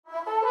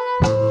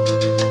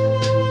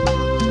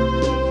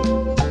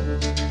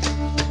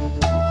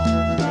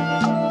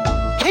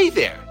Hey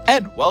there,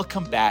 and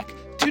welcome back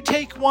to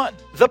Take One,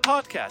 the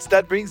podcast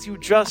that brings you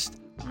just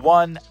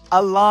one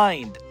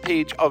aligned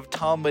page of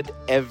Talmud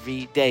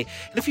every day.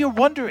 And if you're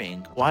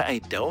wondering why I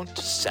don't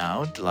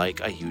sound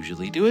like I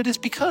usually do, it is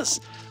because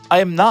I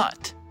am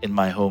not in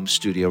my home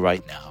studio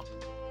right now.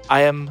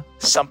 I am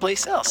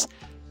someplace else.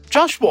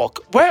 Josh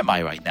Walk, where am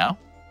I right now?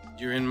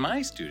 You're in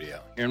my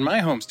studio. You're in my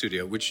home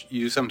studio, which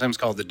you sometimes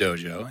call the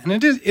dojo. And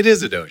it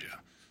is a dojo.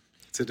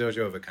 It's a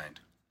dojo of a kind.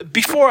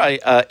 Before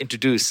I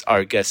introduce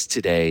our guest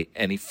today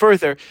any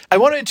further, I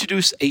want to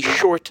introduce a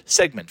short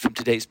segment from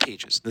today's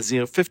pages,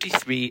 Nazir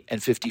 53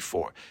 and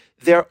 54.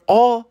 They're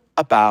all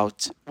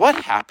about what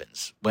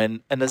happens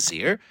when a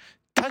Nazir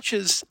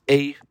touches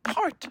a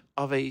part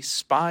of a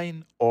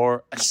spine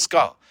or a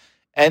skull.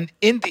 And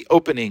in the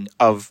opening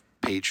of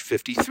page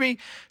 53,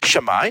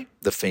 Shammai,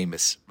 the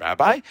famous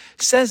rabbi,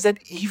 says that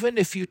even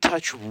if you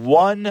touch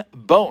one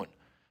bone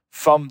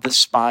from the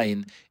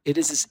spine, it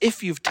is as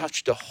if you've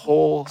touched the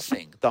whole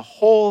thing. The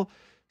whole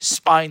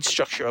spine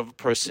structure of a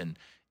person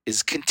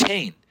is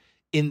contained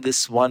in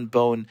this one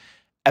bone,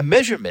 a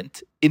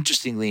measurement,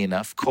 interestingly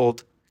enough,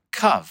 called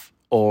kav,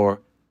 or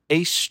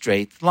a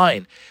straight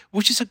line,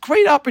 which is a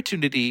great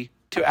opportunity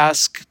to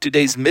ask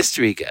today's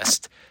mystery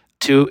guest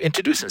to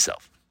introduce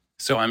himself.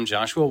 So I'm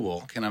Joshua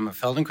Wolk, and I'm a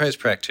Feldenkrais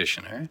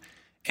practitioner.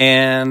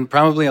 And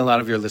probably a lot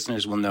of your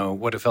listeners will know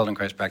what a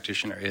Feldenkrais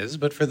practitioner is,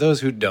 but for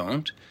those who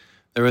don't,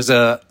 there was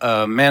a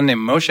man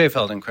named Moshe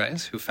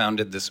Feldenkrais who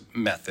founded this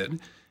method,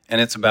 and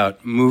it's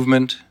about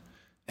movement,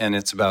 and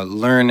it's about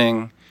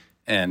learning,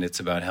 and it's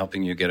about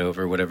helping you get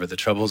over whatever the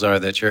troubles are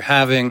that you're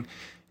having.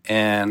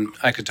 And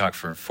I could talk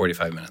for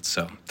 45 minutes,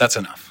 so that's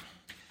enough.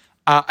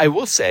 I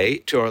will say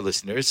to our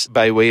listeners,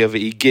 by way of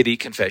a giddy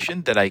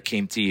confession, that I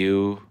came to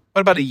you,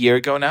 about a year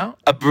ago now?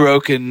 A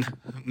broken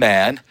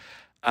man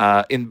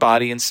in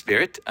body and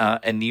spirit,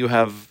 and you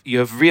have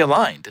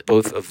realigned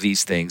both of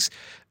these things,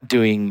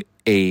 doing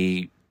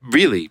a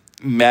really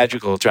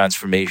magical,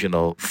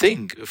 transformational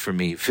thing for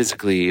me,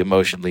 physically,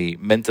 emotionally,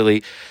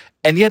 mentally.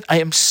 And yet I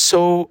am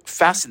so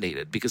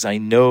fascinated because I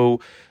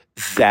know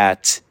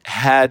that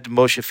had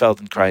Moshe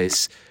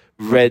Feldenkrais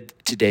read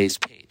today's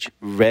page,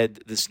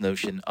 read this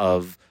notion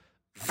of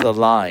the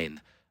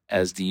line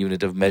as the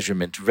unit of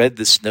measurement, read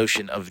this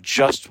notion of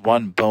just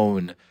one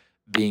bone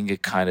being a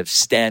kind of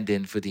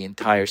stand-in for the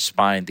entire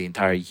spine, the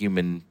entire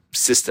human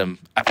system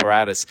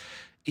apparatus,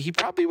 he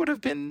probably would have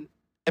been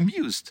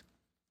amused.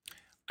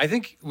 I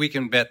think we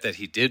can bet that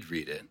he did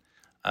read it.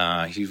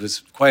 He was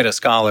quite a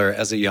scholar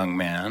as a young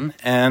man,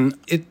 and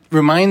it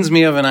reminds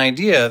me of an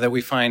idea that we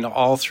find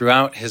all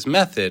throughout his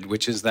method,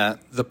 which is that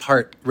the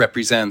part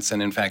represents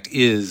and in fact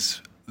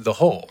is the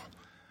whole.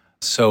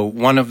 So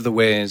one of the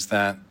ways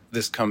that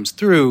this comes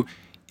through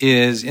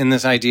is in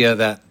this idea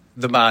that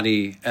the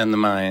body and the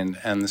mind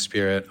and the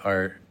spirit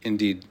are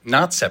indeed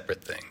not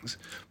separate things,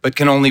 but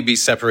can only be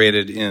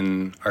separated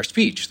in our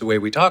speech, the way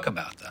we talk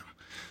about them.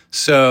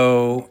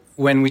 So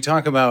when we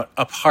talk about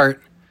a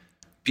part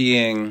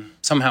being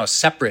somehow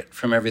separate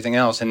from everything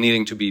else and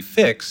needing to be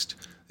fixed,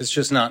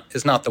 it's not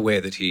the way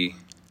that he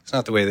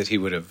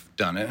would have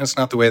done it. It's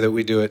not the way that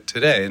we do it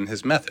today in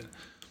his method.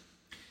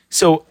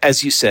 So,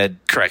 as you said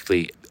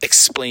correctly,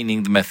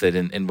 explaining the method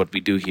and what we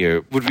do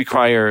here would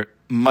require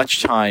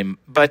much time.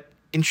 But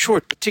in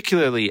short,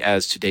 particularly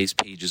as today's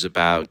page is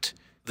about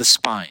the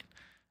spine,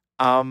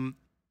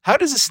 how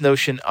does this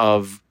notion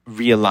of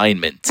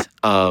realignment,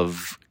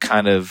 of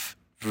kind of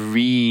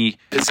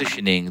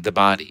repositioning the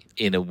body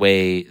in a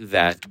way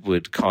that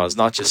would cause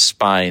not just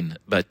spine,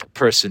 but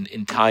person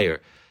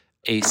entire,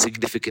 a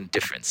significant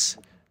difference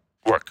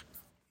work?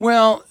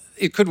 Well,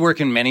 it could work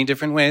in many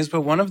different ways,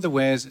 but one of the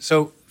ways,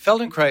 so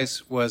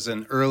Feldenkrais was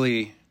an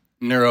early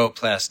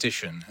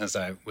neuroplastician, as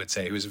I would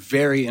say. He was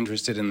very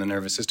interested in the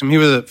nervous system. He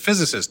was a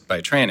physicist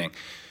by training,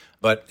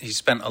 but he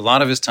spent a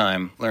lot of his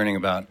time learning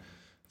about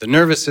the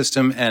nervous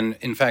system and,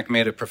 in fact,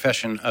 made a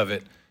profession of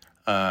it,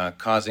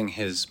 causing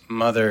his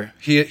mother...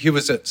 He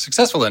was a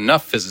successful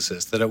enough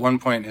physicist that at one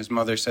point his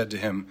mother said to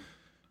him,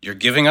 "You're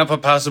giving up a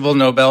possible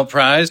Nobel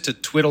Prize to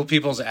twiddle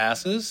people's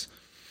asses?"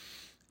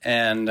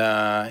 And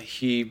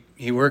he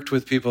worked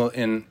with people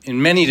in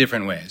many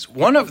different ways.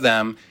 One of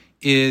them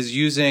is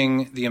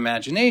using the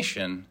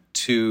imagination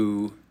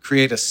to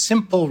create a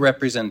simple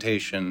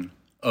representation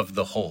of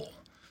the whole.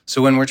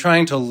 So when we're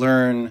trying to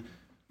learn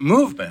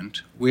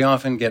movement, we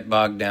often get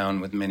bogged down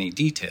with many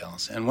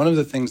details. And one of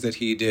the things that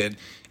he did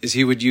is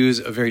he would use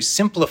a very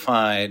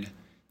simplified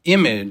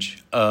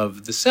image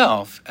of the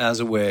self as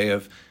a way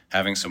of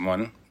having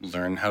someone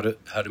learn how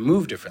to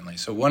move differently.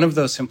 So one of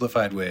those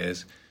simplified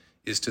ways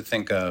is to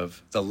think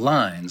of the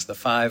lines, the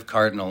 5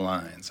 cardinal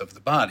lines of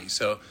the body.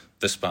 So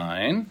the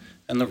spine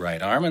and the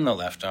right arm and the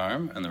left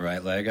arm and the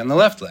right leg and the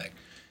left leg.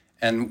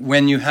 And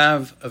when you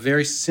have a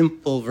very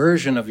simple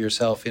version of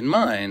yourself in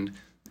mind,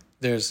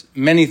 there's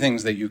many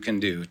things that you can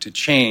do to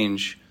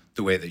change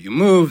the way that you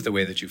move, the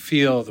way that you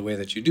feel, the way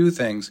that you do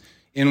things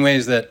in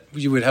ways that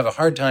you would have a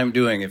hard time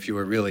doing if you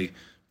were really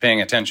paying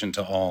attention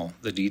to all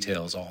the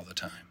details all the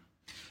time.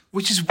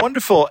 Which is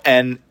wonderful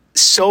and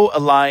so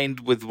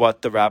aligned with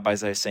what the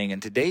rabbis are saying in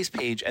today's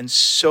page, and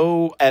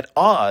so at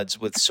odds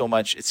with so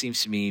much, it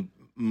seems to me,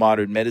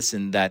 modern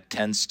medicine that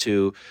tends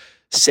to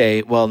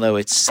say, well, no,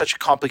 it's such a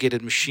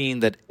complicated machine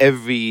that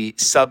every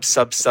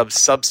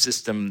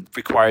subsystem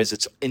requires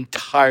its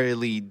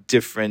entirely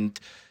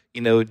different,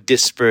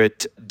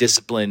 disparate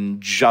discipline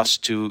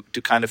just to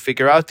kind of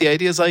figure out. The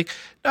idea is like,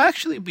 no,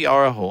 actually, we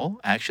are a whole.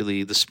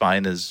 Actually, the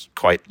spine is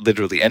quite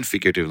literally and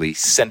figuratively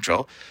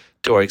central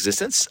to our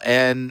existence.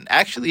 And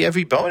actually,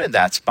 every bone in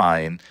that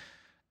spine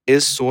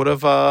is sort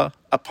of a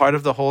part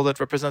of the whole that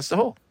represents the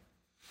whole.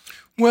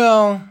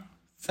 Well,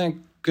 thank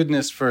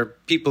goodness for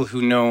people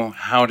who know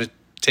how to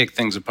take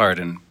things apart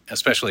and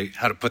especially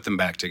how to put them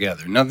back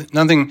together.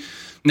 Nothing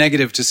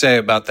negative to say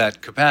about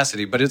that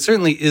capacity, but it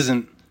certainly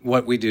isn't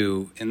what we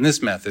do in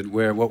this method,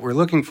 where what we're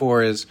looking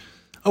for is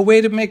a way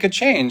to make a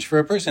change for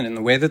a person in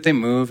the way that they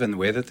move and the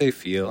way that they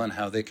feel and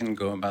how they can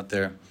go about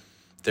their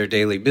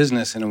daily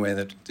business in a way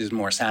that is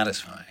more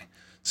satisfying.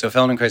 So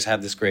Feldenkrais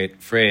had this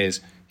great phrase.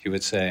 He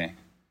would say,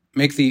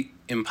 make the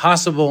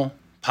impossible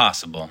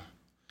possible,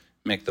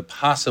 make the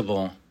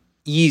possible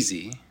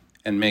easy,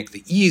 and make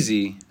the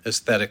easy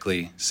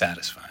aesthetically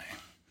satisfying.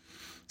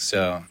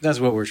 So that's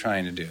what we're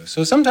trying to do.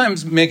 So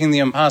sometimes making the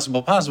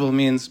impossible possible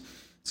means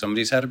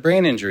somebody's had a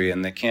brain injury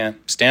and they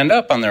can't stand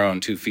up on their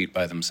own 2 feet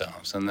by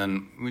themselves. And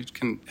then we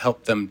can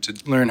help them to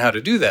learn how to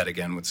do that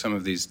again with some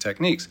of these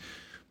techniques.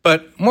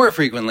 But more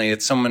frequently,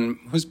 it's someone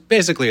who's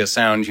basically a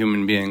sound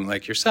human being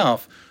like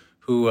yourself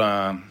who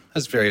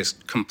has various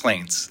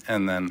complaints,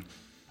 and then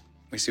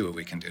we see what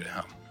we can do to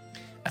help.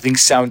 I think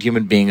sound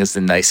human being is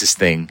the nicest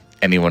thing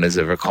anyone has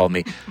ever called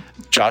me.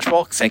 Josh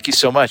Walk, thank you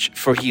so much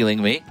for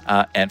healing me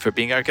and for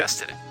being our guest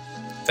today.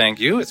 Thank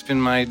you. It's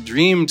been my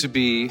dream to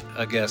be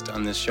a guest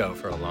on this show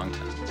for a long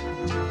time.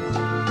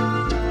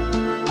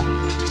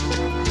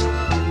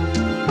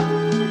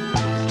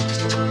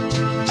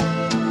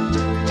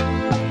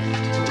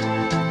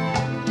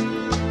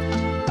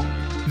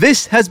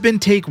 This has been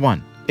Take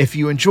One. If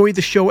you enjoyed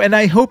the show, and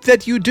I hope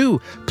that you do,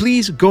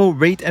 please go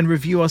rate and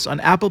review us on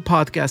Apple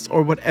Podcasts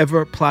or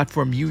whatever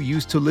platform you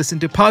use to listen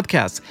to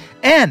podcasts.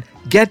 And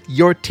get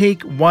your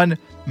Take One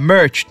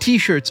merch,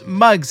 t-shirts,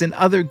 mugs, and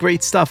other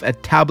great stuff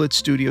at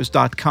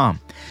tabletstudios.com.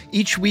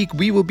 Each week,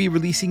 we will be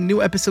releasing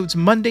new episodes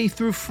Monday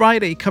through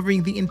Friday,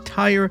 covering the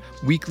entire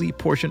weekly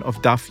portion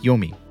of Daf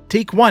Yomi.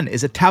 Take One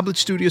is a Tablet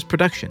Studios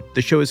production.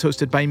 The show is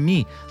hosted by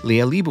me,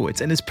 Leah Leibowitz,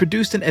 and is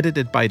produced and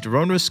edited by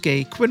Daron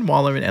Ruskay, Quinn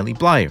Waller, and Ellie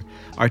Blyer.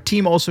 Our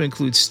team also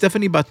includes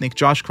Stephanie Butnick,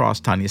 Josh Cross,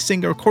 Tanya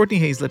Singer, Courtney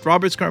Hazlett,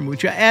 Robert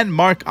Scaramuccia, and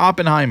Mark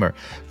Oppenheimer.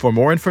 For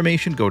more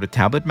information, go to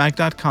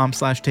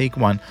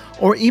tabletmag.com/takeone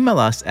or email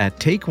us at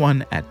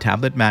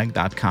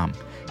takeone@tabletmag.com.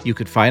 You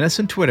could find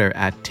us on Twitter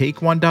at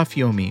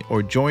TakeOne.Yomi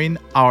or join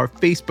our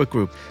Facebook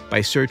group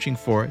by searching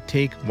for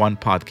Take One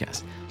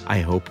Podcast. I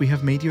hope we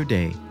have made your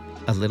day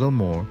a little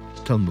more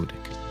Talmudic.